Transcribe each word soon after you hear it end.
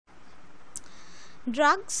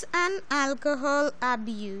Drugs and alcohol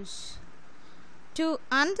abuse. To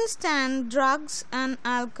understand drugs and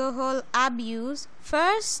alcohol abuse,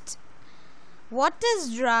 first, what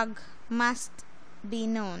is drug must be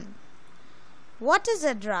known. What is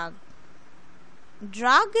a drug?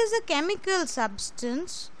 Drug is a chemical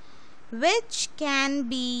substance which can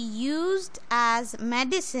be used as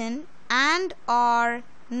medicine and or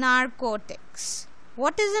narcotics.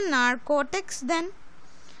 What is a narcotics then?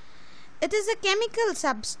 It is a chemical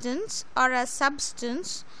substance or a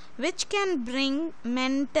substance which can bring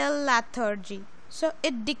mental lethargy. So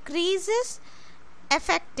it decreases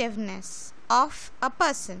effectiveness of a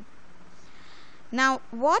person. Now,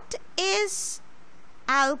 what is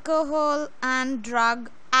alcohol and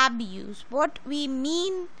drug abuse? What we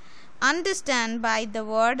understand by the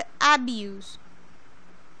word abuse?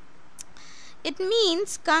 It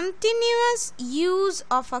means continuous use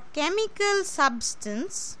of a chemical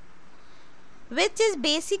substance which is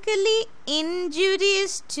basically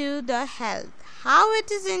injurious to the health. How it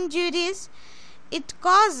is injurious? It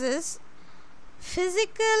causes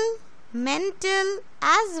physical, mental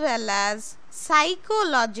as well as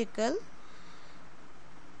psychological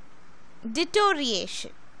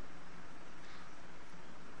deterioration,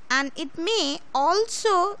 and it may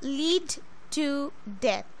also lead to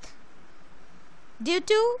death due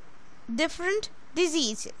to different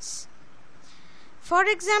diseases. For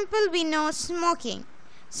example, we know smoking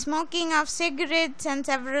of cigarettes and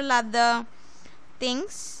several other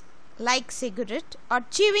things like cigarette, or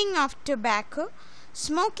chewing of tobacco.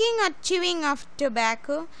 Smoking or chewing of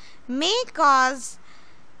tobacco may cause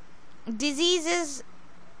diseases,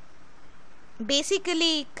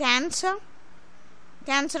 basically cancer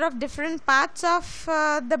of different parts of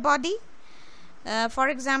the body. For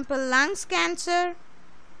example, lungs cancer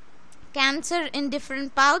in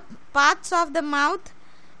different parts of the mouth,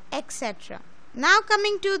 etc. Now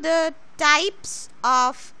coming to the types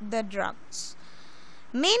of the drugs.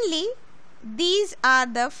 Mainly these are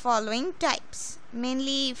the following types.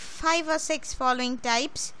 Mainly 5 or 6 following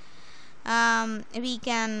types we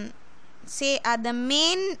can say are the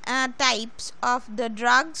main types of the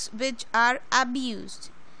drugs which are abused.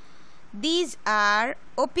 These are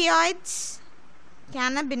opioids,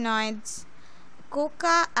 cannabinoids,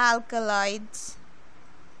 Coca Alkaloids,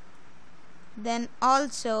 then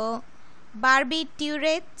also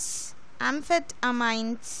barbiturates,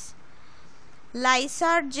 amphetamines,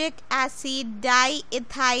 lysergic acid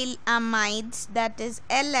diethylamines, that is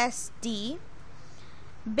LSD,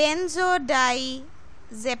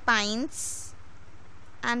 benzodiazepines,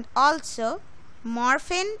 and also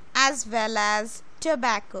morphine as well as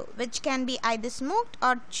tobacco, which can be either smoked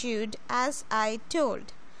or chewed, as I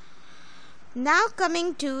told. Now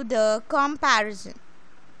coming to the comparison.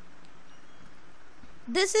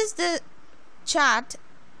 This is the chart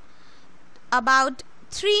about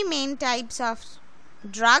 3 main types of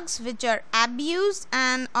drugs which are abused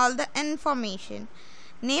and all the information.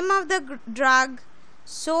 Name of the drug,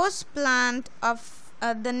 source plant of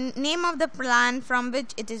the name of the plant from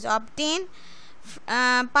which it is obtained,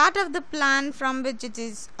 part of the plant from which it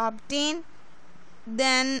is obtained,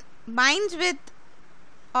 then binds with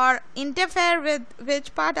or interfere with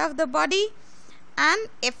which part of the body, and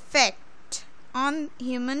effect on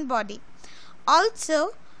human body.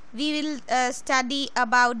 Also we will study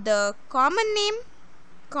about the common name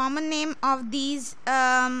of these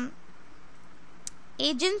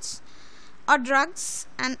agents or drugs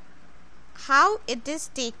and how it is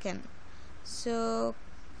taken. So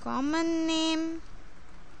common name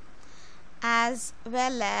as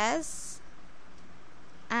well as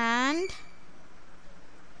and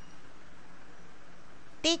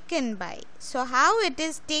taken by. So how it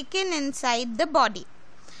is taken inside the body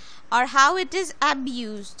or how it is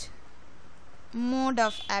abused. Mode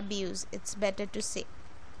of abuse, it's better to say.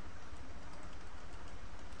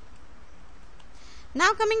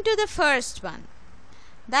 Now coming to the first one,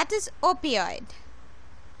 that is opioid.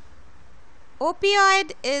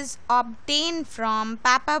 Opioid is obtained from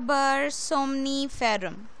Papaver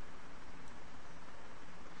somniferum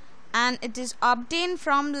and it is obtained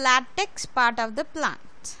from latex part of the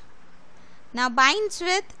plant. Now binds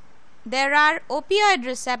with, there are opioid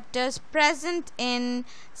receptors present in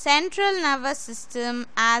central nervous system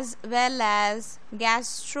as well as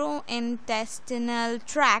gastrointestinal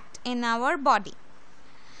tract in our body.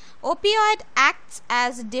 Opioid acts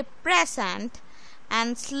as depressant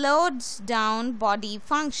and slows down body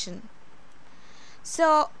function.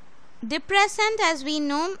 So depressant, as we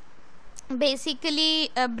know,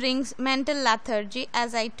 basically brings mental lethargy,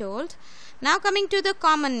 as I told. Now coming to the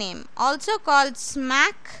common name, also called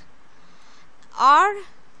smack or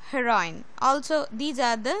heroin. Also, these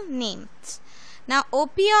are the names. Now,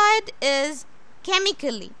 opioid is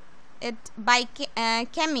chemically,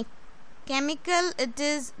 chemical, it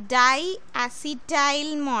is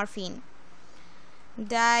diacetyl morphine.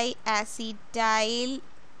 Diacetyl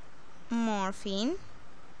morphine.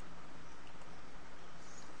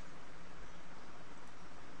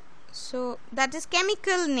 So that is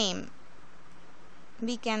chemical name,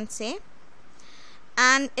 we can say,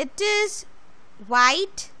 and it is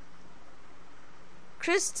white,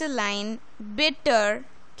 crystalline, bitter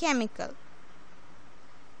chemical.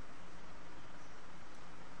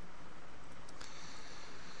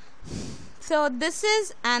 So this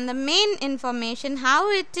is and the main information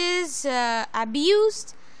how it is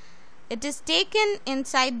abused. It is taken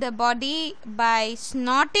inside the body by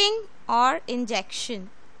snorting or injection.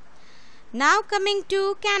 Now coming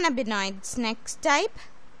to cannabinoids, next type,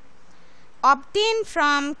 obtained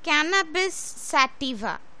from cannabis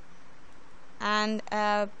sativa, and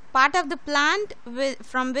part of the plant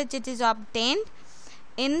from which it is obtained,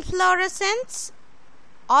 inflorescence,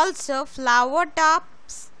 also flower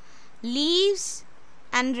tops, leaves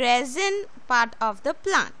and resin part of the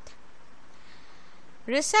plant.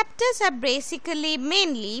 Receptors are basically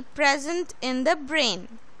mainly present in the brain.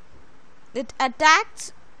 It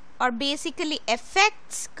attacks or basically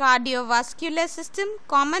affects cardiovascular system.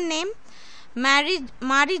 Common name,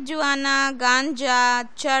 marijuana, ganja,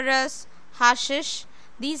 charas, hashish.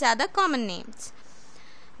 These are the common names.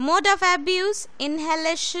 Mode of abuse,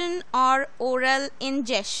 inhalation or oral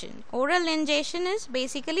ingestion. Oral ingestion is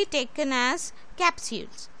basically taken as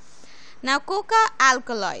capsules. Now, Coca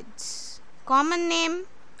Alkaloids. Common name,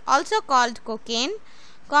 also called cocaine.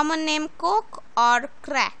 Common name, coke or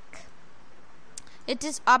crack. It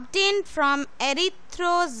is obtained from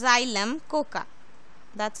Erythroxylum coca.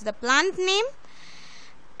 That's the plant name,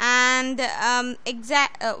 and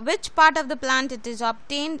which part of the plant it is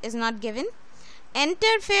obtained is not given.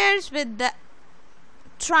 Interferes with the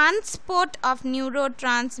transport of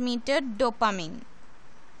neurotransmitter dopamine.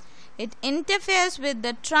 It interferes with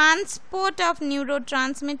the transport of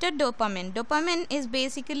neurotransmitter dopamine. Dopamine is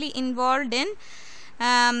basically involved in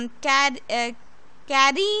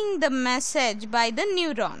carrying the message by the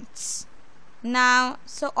neurons. Now,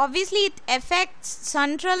 so obviously it affects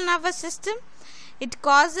central nervous system. It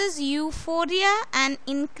causes euphoria and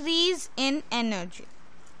increase in energy.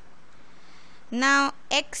 Now,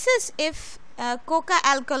 excess if Coca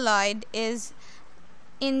alkaloid is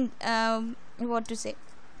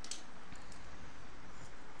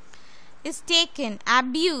is taken,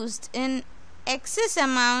 abused in excess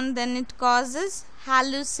amount, then it causes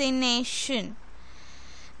hallucination.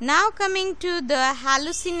 Now coming to the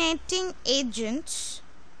hallucinating agents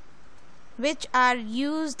which are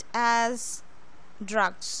used as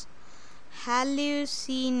drugs.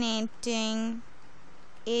 Hallucinating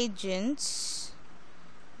agents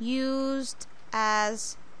used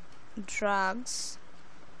as drugs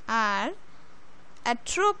are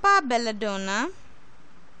atropa belladonna,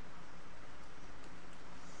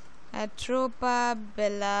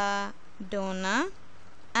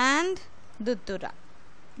 and dutura.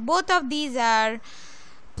 Both of these are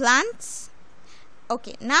plants.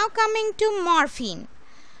 Okay, now coming to morphine.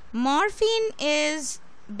 Morphine is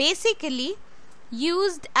basically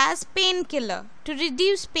used as painkiller to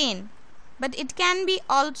reduce pain, but it can be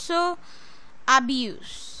also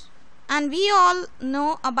abused. And we all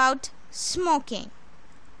know about smoking.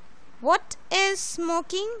 What is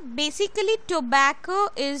smoking? Basically, tobacco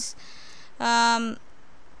is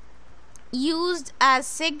used as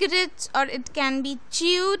cigarettes, or it can be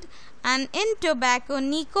chewed, and in tobacco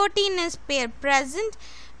nicotine is present,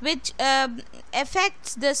 which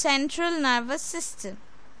affects the central nervous system,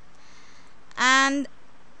 and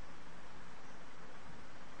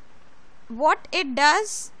what it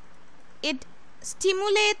does, it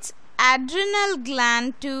stimulates adrenal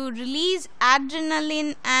gland to release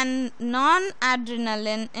adrenaline and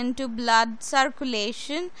non-adrenaline into blood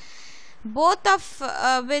circulation, both of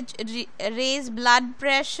which raise blood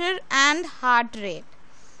pressure and heart rate.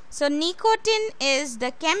 So nicotine is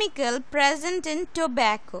the chemical present in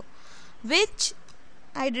tobacco, which,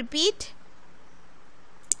 I repeat,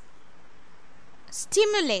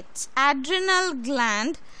 stimulates adrenal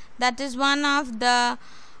gland, that is one of the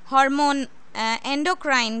hormone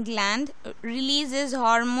endocrine gland, releases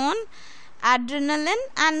hormone adrenaline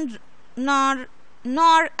and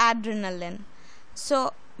noradrenaline.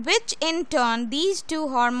 So which in turn, these two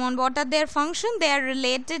hormones, what are their function? They are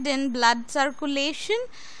related in blood circulation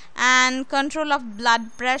and control of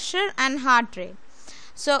blood pressure and heart rate.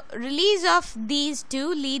 So release of these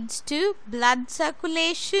two leads to blood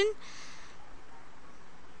circulation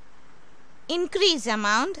increased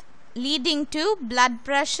amount, leading to blood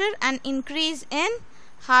pressure and increase in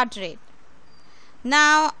heart rate.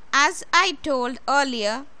 Now, as I told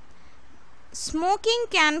earlier, smoking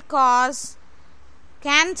can cause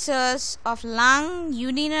cancers of lung,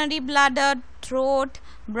 urinary bladder, throat,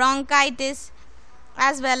 bronchitis,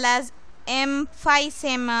 as well as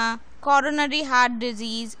emphysema, coronary heart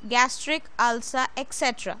disease, gastric ulcer,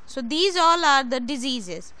 etc. So these all are the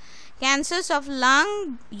diseases. Cancers of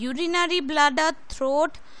lung, urinary bladder,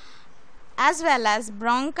 throat, as well as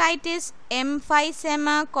bronchitis,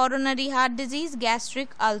 emphysema, coronary heart disease, gastric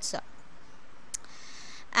ulcer.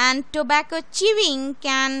 And tobacco chewing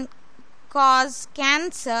can cause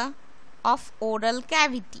cancer of oral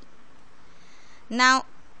cavity. Now,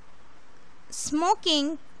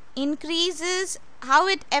 smoking increases how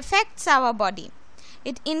it affects our body.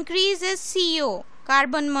 It increases CO,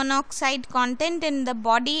 carbon monoxide content in the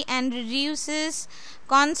body, and reduces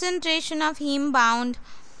concentration of heme-bound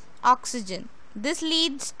oxygen. This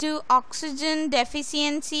leads to oxygen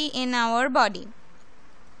deficiency in our body.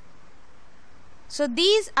 So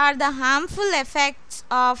these are the harmful effects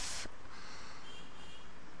of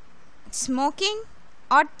smoking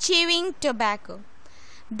or chewing tobacco.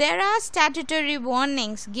 There are statutory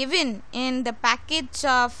warnings given in the packets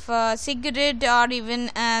of cigarette or even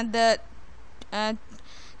the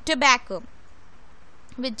tobacco,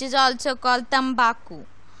 which is also called tambaku.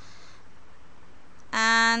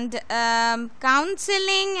 And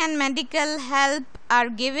counseling and medical help are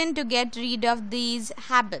given to get rid of these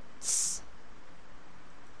habits.